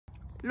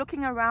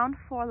looking around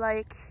for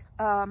like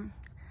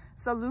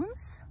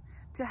saloons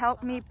to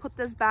help me put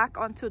this back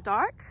onto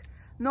dark.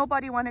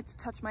 Nobody wanted to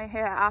touch my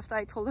hair after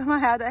I told them I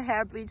had a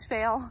hair bleach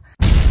fail.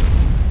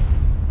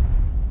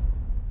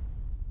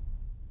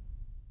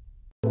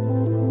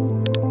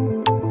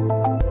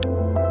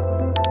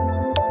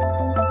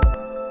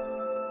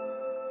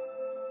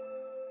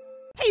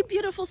 Hey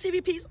beautiful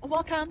CVPs,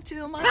 welcome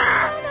to my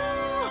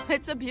channel.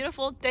 It's a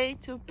beautiful day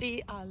to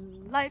be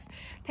alive.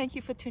 Thank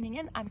you for tuning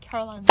in. I'm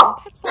Carolin from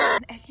Petzholdt,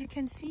 and as you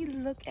can see,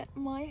 look at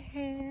my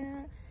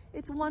hair.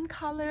 It's one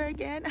color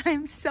again.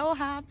 I'm so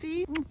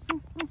happy.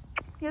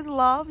 Here's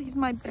Love. He's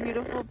my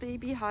beautiful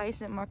baby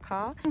hyacinth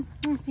macaw.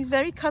 He's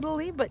very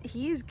cuddly, but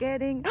he's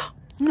getting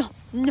no.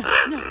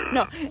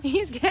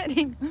 He's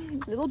getting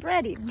little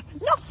bratty.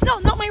 No,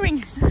 not my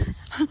ring.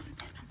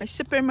 My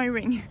zipper in my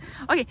ring.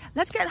 Okay,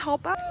 let's get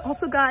help out.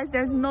 Also guys,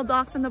 there's no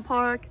dogs in the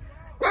park.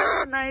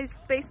 There's a nice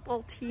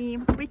baseball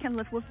team. We can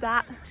live with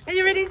that. Are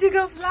you ready to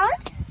go fly?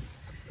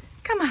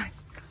 Come on,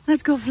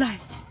 let's go fly.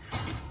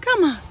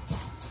 Come on.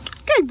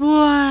 Good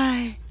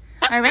boy.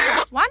 All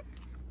right, one.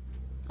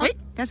 Wait,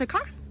 there's a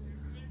car?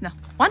 No,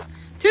 1,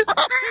 2, 3,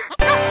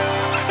 go.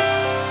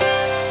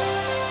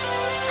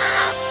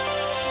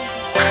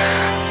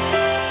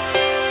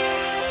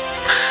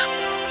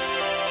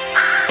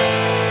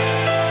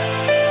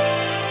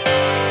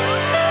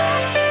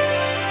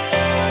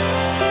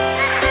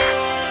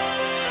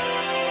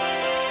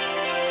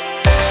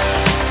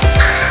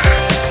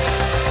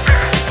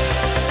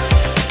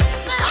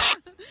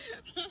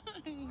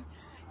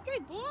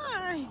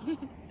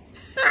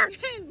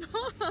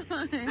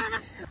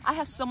 I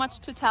have so much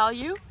to tell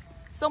you.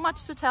 So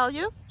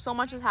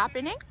much is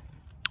happening.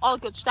 All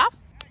good stuff.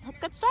 Let's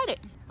get started.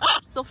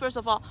 So first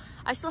of all,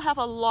 I still have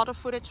a lot of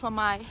footage from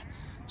my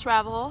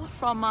travel,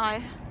 from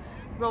my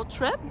road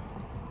trip,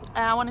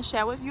 and I want to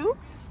share with you.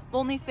 The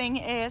only thing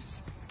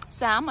is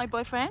Sam, my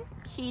boyfriend,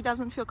 he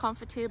doesn't feel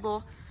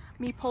comfortable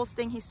me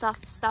posting his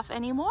stuff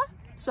anymore.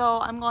 So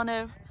I'm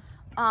gonna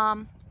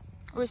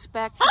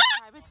respect his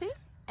privacy,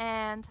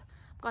 and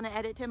I'm gonna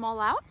edit him all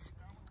out.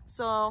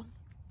 So,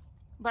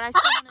 but I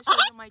still want to show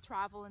you my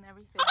travel and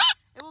everything.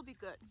 It will be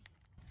good.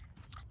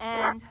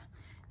 And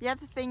the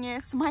other thing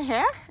is my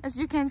hair, as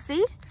you can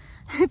see,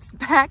 it's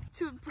back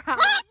to brown.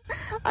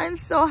 I'm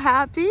so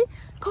happy.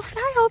 Go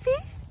fly, Obi.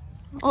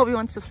 Obi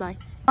wants to fly.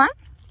 1,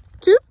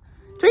 2,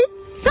 3,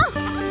 go.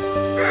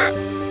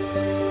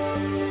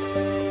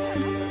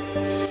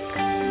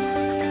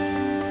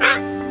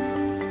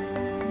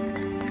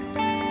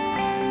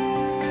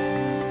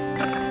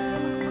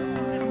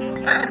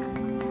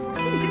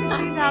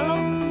 Says hello.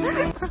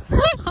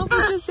 Hope he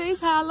just says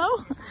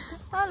hello.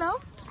 Hello.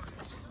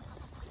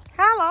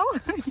 Hello.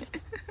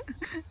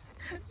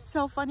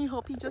 So funny,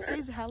 Hope he just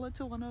says hello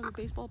to one of the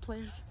baseball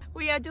players.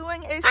 We are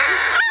doing a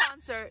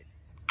concert.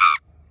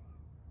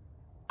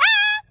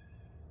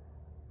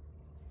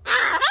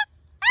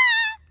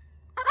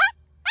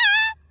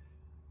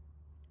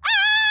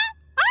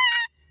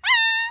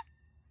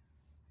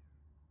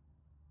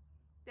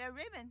 They're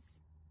ravens.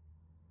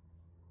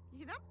 You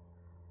hear them?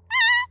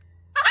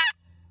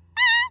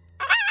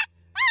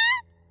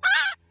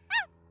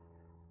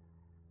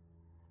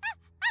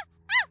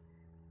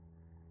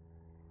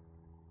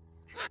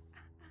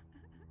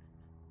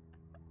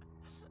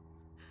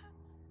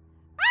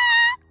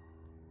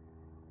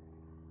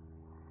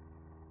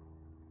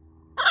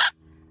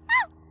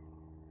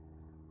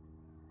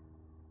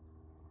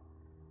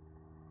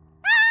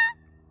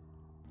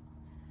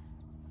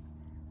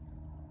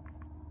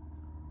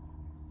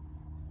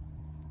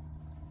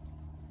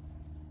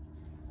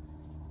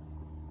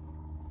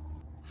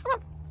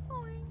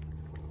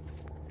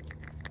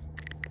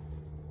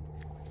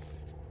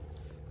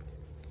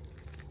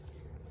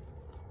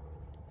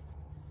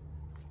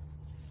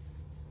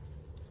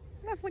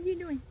 Love, what are you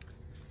doing?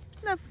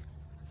 Love.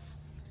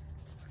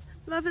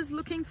 Love is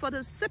looking for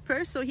the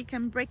zipper so he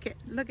can break it.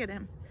 Look at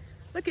him.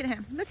 Look at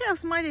him. Look at how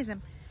smart he is.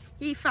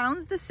 He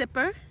found the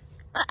zipper.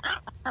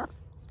 And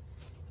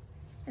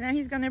now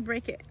he's gonna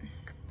break it.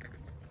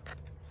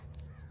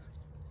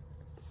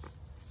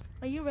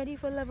 Are you ready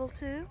for level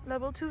 2?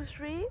 Level 2,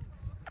 3?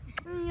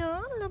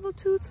 Yeah, level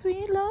 2,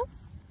 3, love.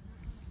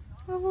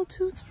 Level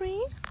 2, 3.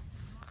 You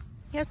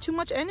have too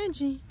much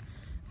energy.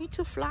 You need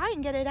to fly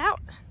and get it out.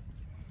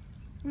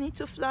 You need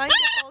to fly and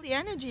get all the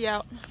energy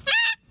out.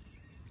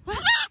 What?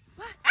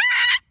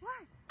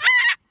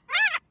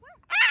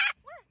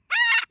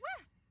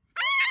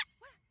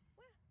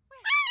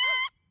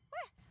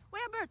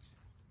 Where are birds?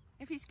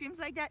 If he screams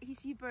like that, he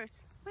sees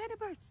birds. Where are the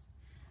birds?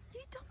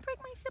 You don't break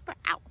my zipper.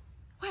 Ow.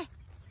 Where?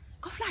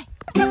 Go fly.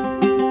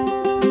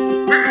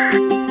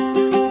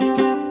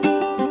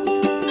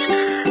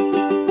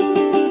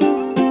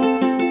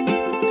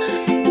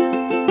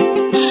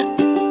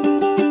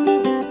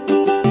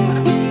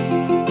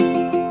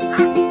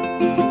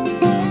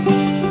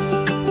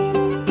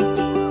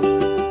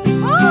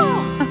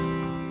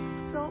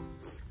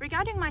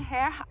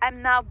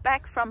 I'm now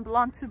back from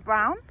blonde to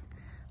brown.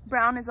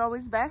 Brown is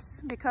always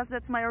best because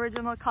that's my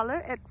original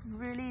color. It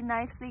really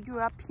nicely grew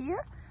up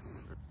here.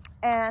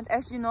 And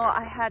as you know,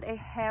 I had a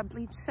hair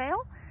bleach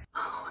fail.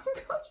 Oh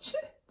my god, shit.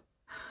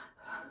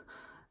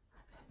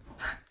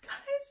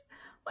 Guys,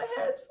 my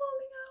hair is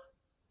falling out.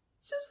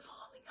 It's just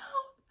falling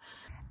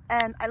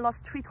out. And I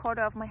lost 3/4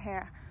 of my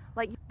hair.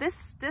 Like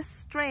this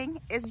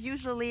string is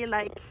usually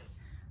like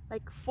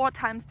 4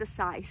 times the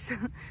size.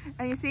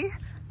 And you see,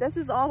 this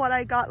is all what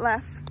I got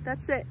left.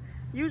 That's it.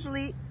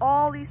 Usually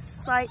all these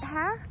side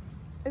hair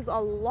is a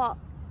lot.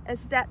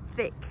 It's that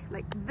thick,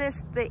 like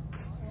this thick.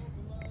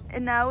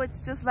 And now it's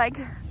just like,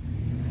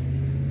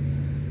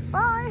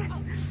 bye.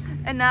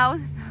 And now,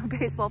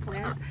 baseball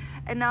player.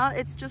 And now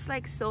it's just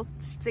like so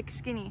thick,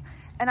 skinny.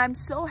 And I'm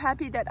so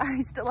happy that I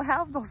still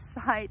have those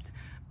side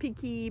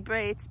peaky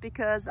braids,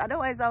 because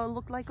otherwise I would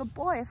look like a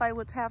boy. If I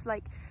would have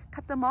like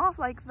cut them off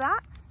like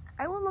that,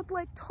 I will look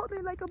like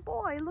totally like a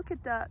boy. Look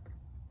at that.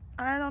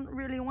 I don't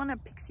really want a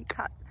pixie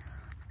cut.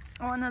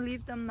 I want to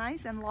leave them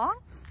nice and long,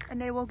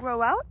 and they will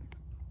grow out,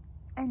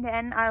 and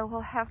then I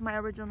will have my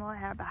original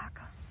hair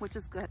back, which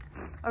is good.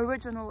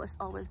 Original is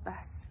always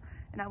best.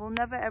 And I will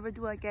never ever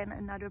do again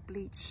another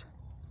bleach.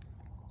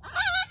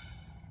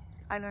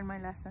 I learned my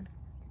lesson.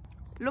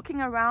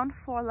 Looking around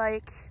for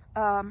like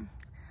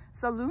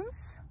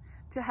salons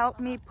to help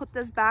me put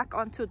this back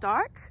onto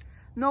dark.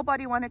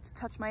 Nobody wanted to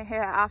touch my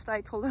hair after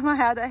I told them I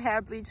had a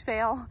hair bleach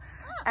fail.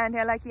 And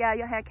they're like, yeah,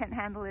 your hair can't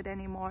handle it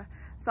anymore.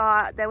 So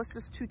there was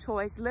just 2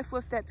 choices. Live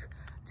with that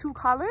 2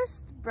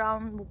 colors,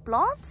 brown,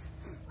 blonde,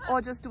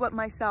 or just do it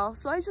myself.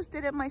 So I just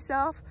did it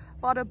myself.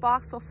 Bought a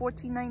box for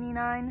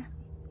 $14.99.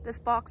 This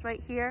box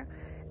right here.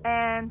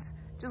 And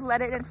just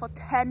let it in for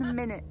 10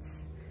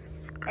 minutes.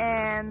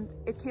 And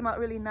it came out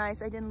really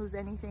nice. I didn't lose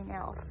anything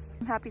else.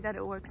 I'm happy that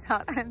it works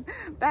out. And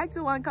back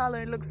to one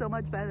color, it looks so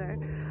much better.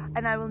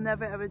 And I will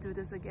never ever do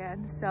this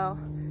again. So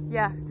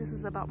yeah, this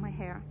is about my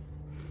hair.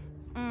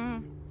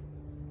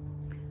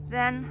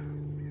 Then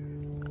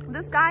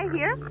this guy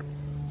here,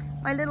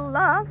 my little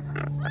love,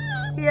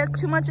 he has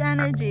too much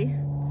energy.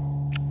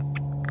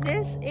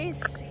 This is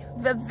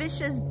the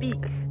vicious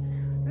beak.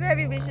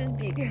 Very vicious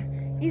beak.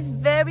 He's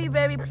very,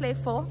 very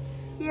playful.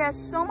 He has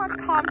so much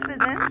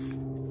confidence.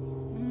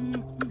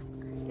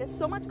 He has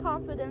so much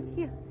confidence.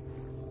 Here,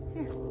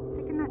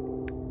 take a nut.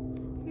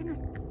 Here,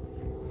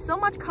 nut. So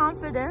much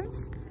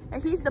confidence,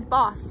 and he's the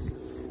boss.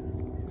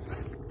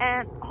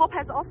 And Hope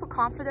has also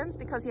confidence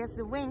because he has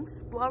the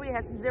wings. Glory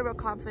has 0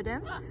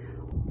 confidence.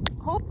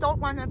 Hope don't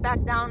want to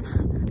back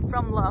down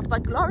from love,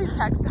 but Glory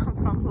backs down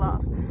from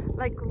love.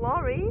 Like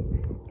Glory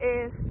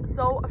is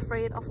so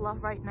afraid of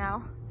love right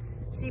now.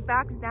 She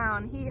backs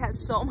down. He has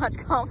so much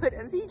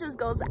confidence. He just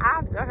goes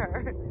after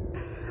her.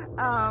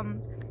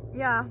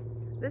 Yeah.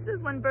 This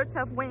is when birds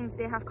have wings.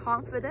 They have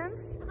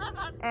confidence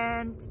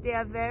and they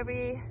are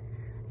very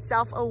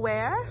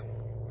self-aware,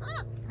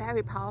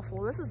 very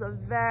powerful. This is a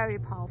very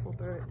powerful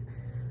bird.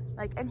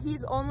 Like, and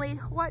he's only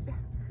what,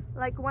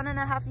 like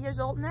 1.5 years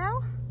old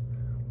now?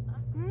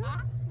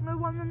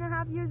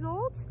 1.5 years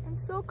old, and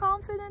so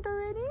confident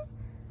already.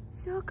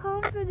 So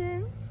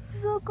confident,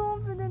 this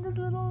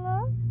little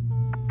love.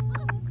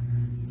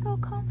 So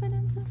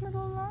confident, this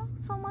little love.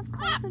 So much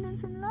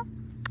confidence in love.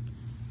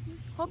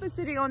 Hope is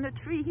sitting on the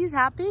tree. He's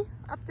happy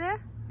up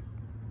there.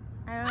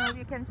 I don't know if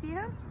you can see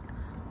him.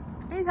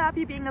 He's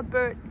happy being a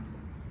bird.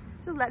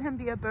 Just let him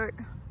be a bird.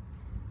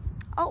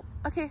 Oh,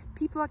 okay.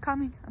 People are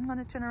coming. I'm going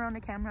to turn around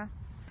the camera.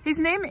 His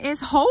name is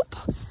Hope.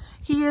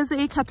 He is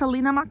a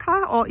Catalina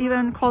macaw, or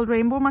even called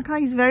rainbow macaw.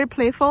 He's very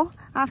playful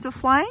after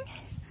flying.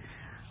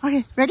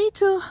 Okay, ready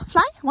to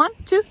fly? 1,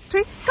 2,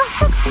 3, go,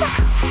 go, go.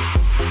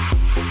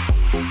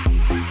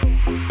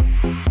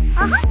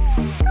 Come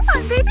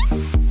on, baby.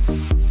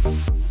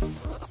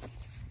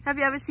 Have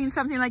you ever seen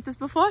something like this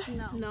before?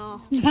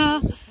 No.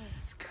 Yeah.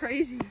 It's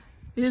crazy.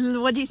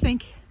 What do you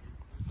think?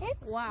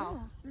 It's wow.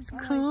 Cool. It's Oh,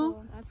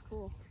 cool. That's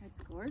cool. It's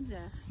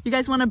gorgeous. You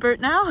guys want a bird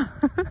now?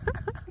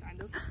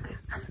 Kind of.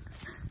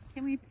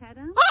 Can we pet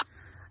him?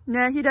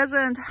 No, he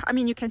doesn't. I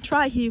mean, you can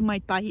try. He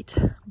might bite,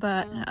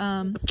 but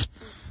And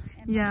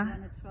yeah. You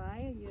want to try? Or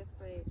are you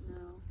afraid?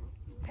 No.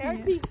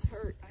 Parrot beaks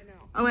hurt, I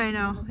know. Oh, I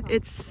know.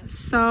 It's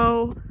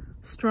so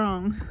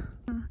strong.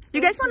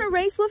 You guys want to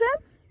race with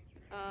him?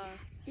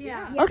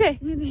 Yeah. Okay,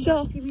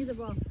 so give me the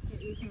ball.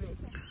 You can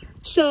race it.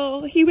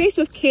 So he raced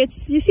with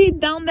kids. You see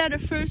down there the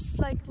first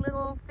like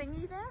little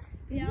thingy there?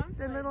 Yeah.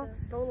 The little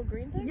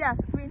green thing?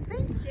 yes, green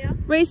thing. Yeah.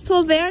 Race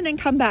till there and then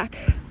come back.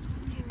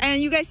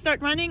 And you guys start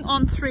running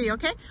on 3,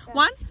 okay?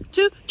 1,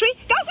 2, 3,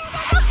 go, go, go,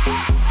 go!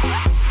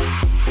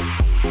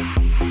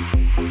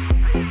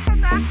 Okay,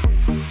 come back.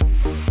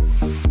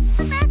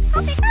 Come back.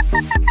 Okay, come.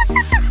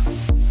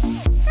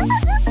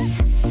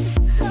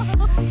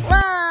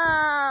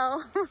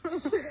 Wow!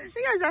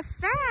 You guys are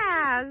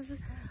fast.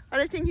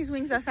 I think his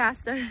wings are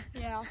faster.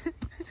 Yeah.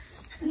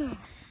 Can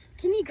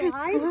he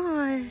glide?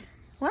 Boy.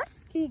 What?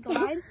 Can he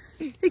glide?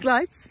 He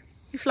glides.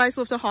 He flies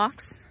with the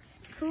hawks,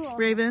 Cool.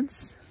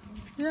 ravens.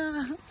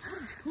 Yeah.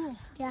 That's cool.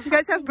 Yeah. You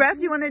guys have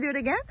breath? You want to do it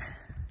again?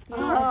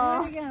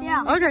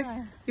 Yeah. Okay.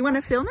 You want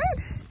to film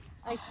it?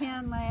 I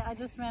can. I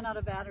just ran out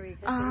of battery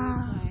because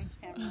Ah. my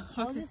camera.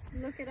 I'll just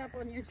look it up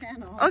on your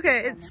channel.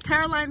 Okay, it's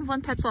Carolin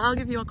von Petzholdt. I'll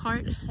give you a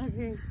card.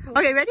 Okay. Cool.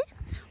 Okay, ready?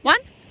 1,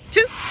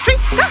 2, 3,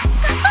 go!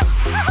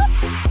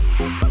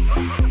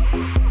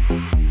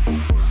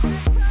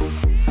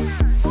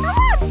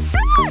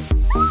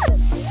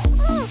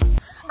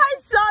 I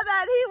saw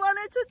that he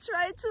wanted to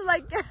try to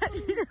like get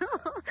you.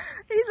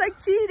 He's like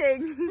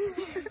cheating.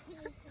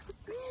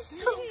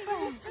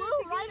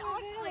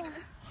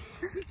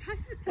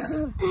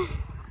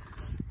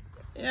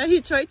 Yeah,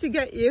 he tried to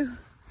get you.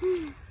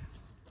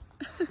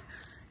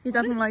 He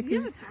doesn't like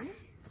his.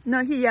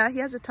 No, he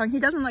has a tongue. He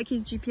doesn't like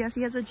his GPS.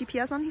 He has a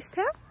GPS on his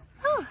tail.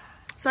 Oh,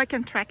 so I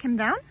can track him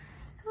down.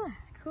 Oh,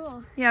 that's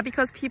cool. Yeah,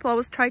 because people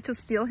always try to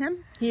steal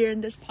him here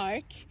in this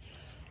park.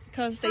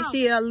 Because they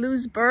see a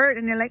loose bird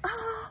and they're like,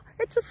 oh,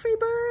 it's a free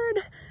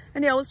bird.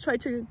 And they always try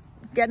to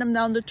get him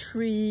down the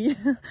tree,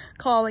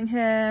 calling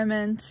him.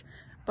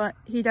 But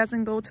he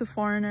doesn't go to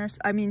foreigners.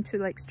 I mean, to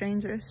like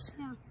strangers.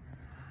 Yeah.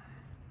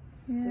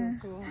 Yeah.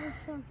 So cool.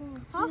 That's so cool.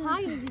 How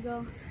high does he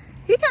go?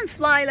 He can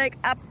fly like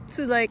up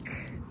to like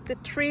the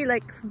tree,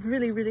 like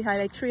really, really high,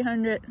 like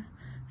 300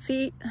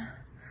 feet.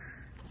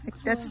 Like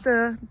that's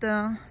the.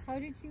 How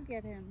did you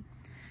get him?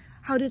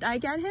 How did I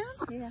get him?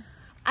 Yeah.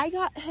 I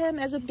got him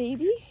as a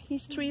baby.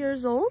 He's 3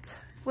 years old.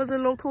 Was a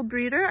local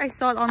breeder. I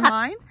saw it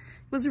online.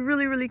 It was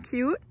really, really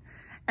cute.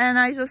 And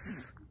I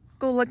just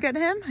go look at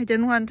him. I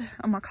didn't want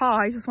a macaw.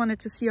 I just wanted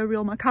to see a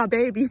real macaw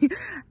baby.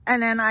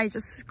 And then I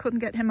just couldn't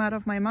get him out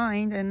of my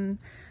mind. And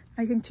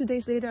I think 2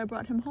 days later I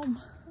brought him home.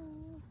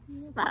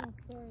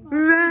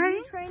 Right? Did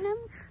you train him?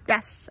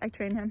 Yes, I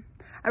trained him.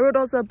 I wrote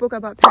also a book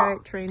about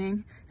parrot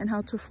training and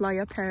how to fly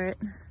a parrot.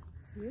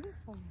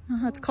 Beautiful.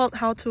 It's called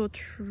How to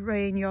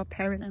Train Your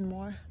Parrot and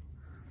More.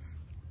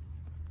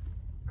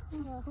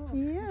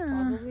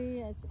 Yeah.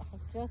 Probably as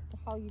just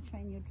how you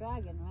train your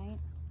dragon, right?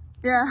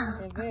 Yeah.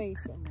 They're very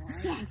similar. I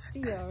can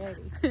see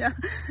already.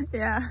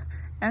 Yeah.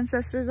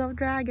 Ancestors of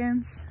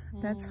dragons.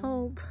 That's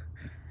Hope.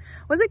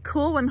 Was it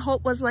cool when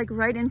Hope was like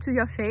right into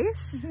your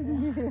face?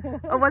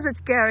 Or was it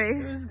scary?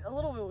 It was a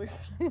little bit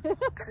weird.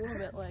 A little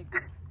bit like.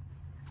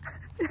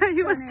 Yeah,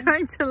 he was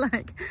trying to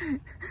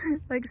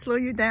like slow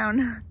you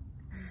down.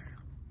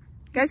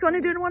 Guys, want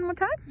to do it one more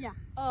time? Yeah.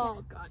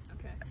 Oh God.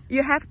 Okay.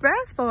 You have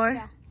breath or?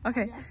 Yeah.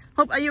 Okay. Yes.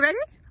 Hope, are you ready?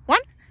 1,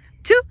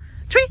 2,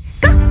 3,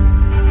 go! Of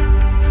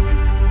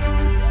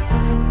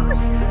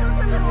course, the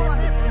little one.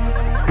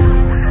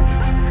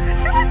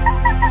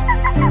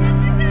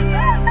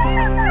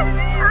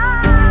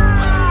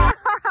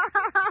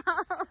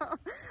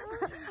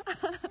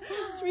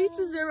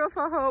 3-0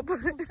 for Hope.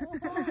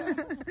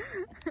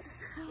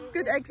 It's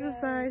good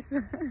exercise.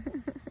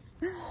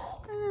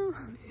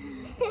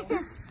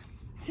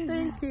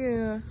 Thank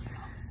you.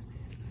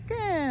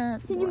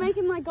 Good. Can you make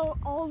him like go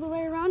all the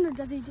way around, or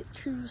does he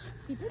choose?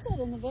 He did that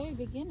in the very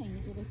beginning.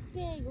 He did a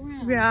big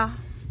round. Yeah,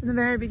 in the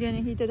very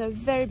beginning he did a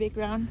very big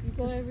round. You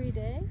go every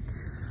day?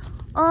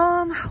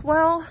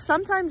 Well,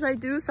 sometimes I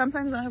do,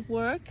 sometimes I have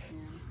work,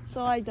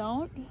 so I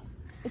don't.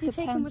 It You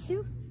take him with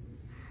you?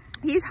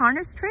 He's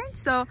harness trained,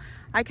 so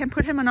I can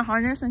put him on a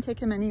harness and take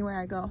him anywhere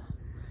I go.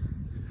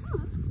 Oh,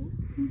 that's cool.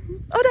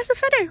 Oh, there's a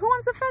feather. Who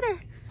wants a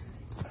feather?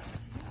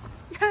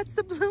 Yeah, it's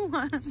the blue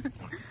one.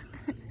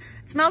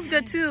 It smells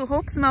good too.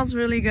 Hope smells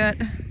really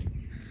good.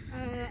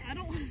 I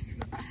don't want to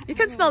smell. You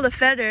can smell the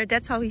feather.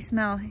 That's how he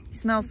smells. He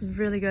smells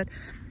really good.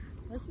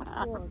 This is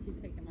cool if you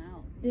take him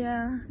out.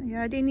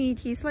 Yeah, they need.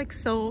 He's like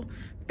so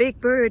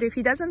big bird. If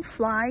he doesn't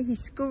fly, he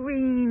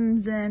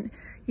screams and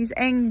he's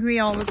angry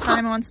all the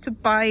time. Wants to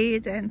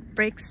bite and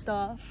break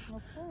stuff.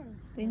 Of course.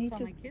 They need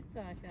to. My kids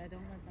are. I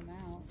don't let them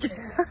out.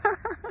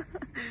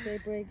 They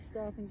break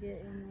stuff and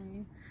get in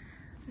there.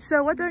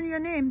 So, what are your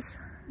names?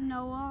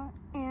 Noah,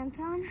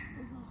 Anton.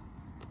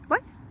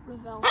 What?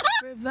 Ravel.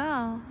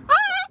 Ravel.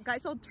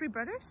 Guys, all 3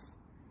 brothers?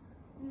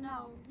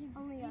 No, he's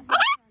only a son.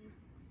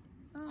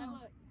 Oh.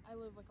 I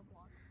live like a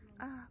block.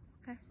 Ah,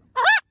 okay.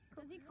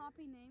 Does he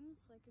copy names?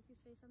 Like if you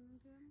say something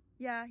to him?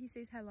 Yeah, he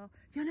says hello.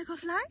 You wanna go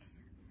fly?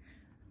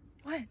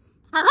 What?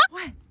 Huh?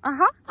 What?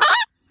 Uh-huh.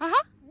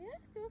 Uh-huh. Yeah,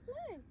 go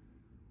play.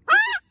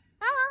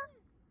 Uh-huh.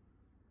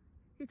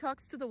 He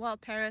talks to the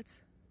wild parrots.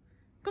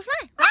 Go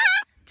fly. 1,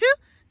 2,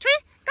 3,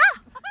 go!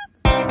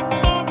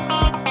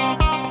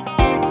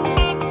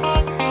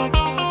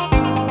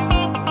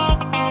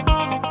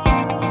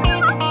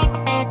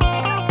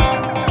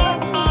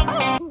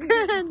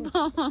 Good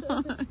boy.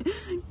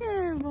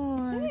 Good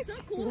boy. It's so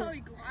cool how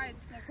he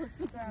glides so close to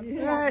the ground.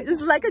 Right,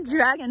 it's like a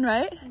dragon,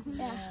 right?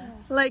 Yeah.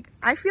 Like,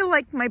 I feel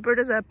like my bird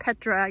is a pet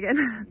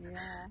dragon.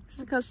 Yeah. It's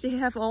because they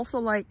have also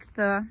like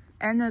the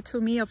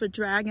anatomy of a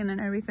dragon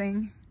and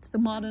everything. It's the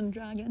modern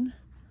dragon.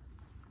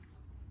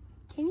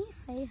 Can you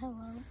say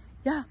hello?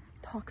 Yeah,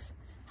 talks.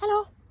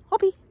 Hello,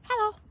 Hoppy.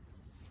 Hello.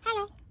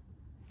 Hello.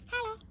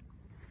 Hello.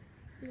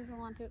 He doesn't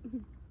want to.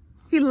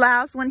 He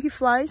laughs when he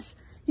flies.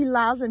 He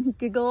laughs and he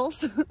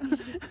giggles.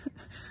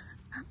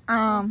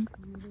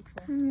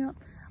 Yeah.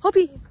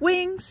 Hoppy,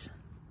 wings.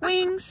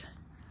 Wings.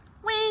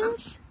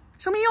 Wings.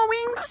 Show me your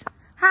wings.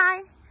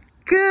 Hi.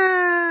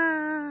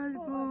 Good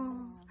boy.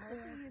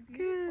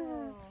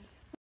 Good.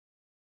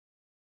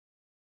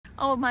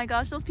 Oh my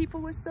gosh, those people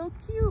were so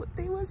cute.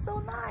 They were so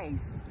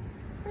nice.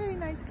 Really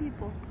nice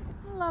people.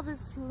 Love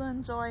is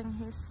enjoying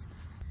his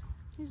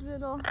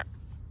little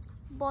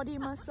body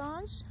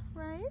massage,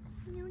 right?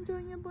 Are you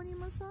enjoying your body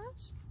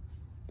massage?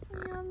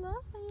 Yeah,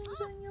 love? Are you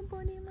enjoying your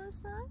body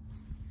massage?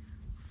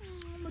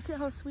 Oh, look at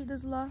how sweet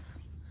is Love.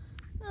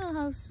 Oh,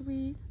 how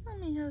sweet. I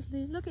mean, how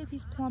sweet. Look at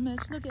his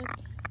plumage. Look at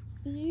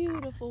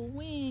beautiful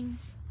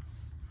wings.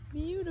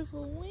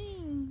 Beautiful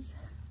wings.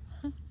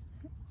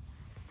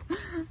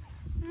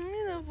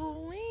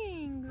 Beautiful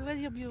wings. Where's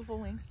your beautiful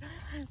wings?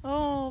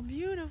 Oh,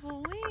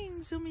 beautiful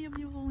wings. Show me your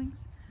beautiful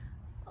wings.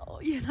 Oh,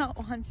 you're not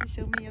one to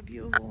show me your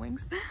beautiful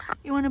wings.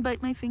 You want to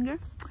bite my finger?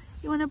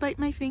 You want to bite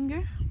my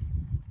finger?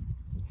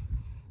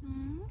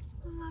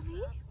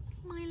 Lovey?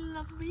 My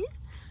lovey?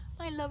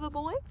 My lover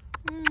boy?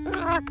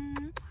 Yeah,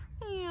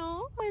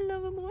 my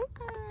lover boy.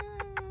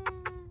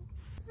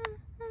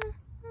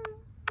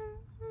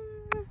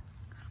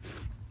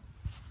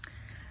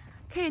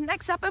 Okay,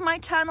 next up on my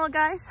channel,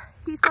 guys,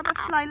 he's gonna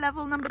fly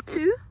level number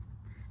 2.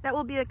 That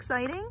will be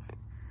exciting.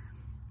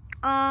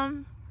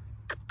 And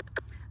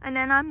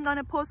then I'm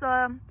gonna post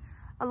a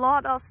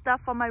lot of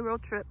stuff on my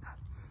road trip,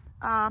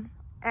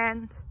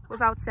 and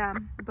without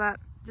Sam, but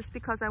just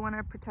because I want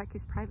to protect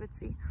his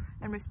privacy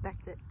and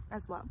respect it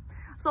as well.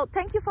 So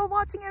thank you for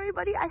watching,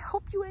 everybody. I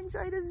hope you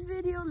enjoyed this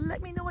video.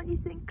 Let me know what you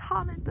think,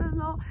 comment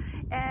below,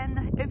 and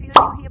if you're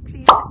new here,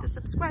 please hit the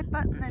subscribe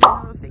button and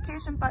the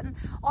notification button.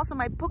 Also,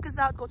 my book is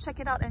out. Go check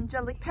it out,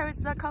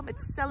 angelicparrots.com.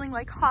 It's selling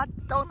like hot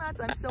donuts.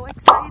 I'm so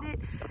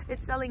excited.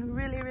 It's selling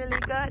really, really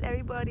good.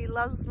 Everybody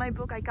loves my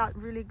book. I got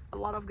really a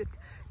lot of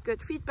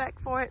good feedback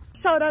for it.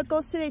 Shout out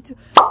goes today to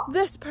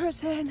this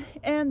person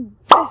and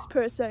this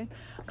person.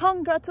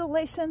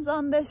 Congratulations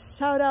on this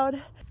shout out.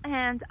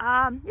 And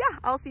yeah,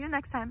 I'll see you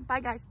next time.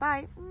 Bye guys.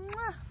 Bye.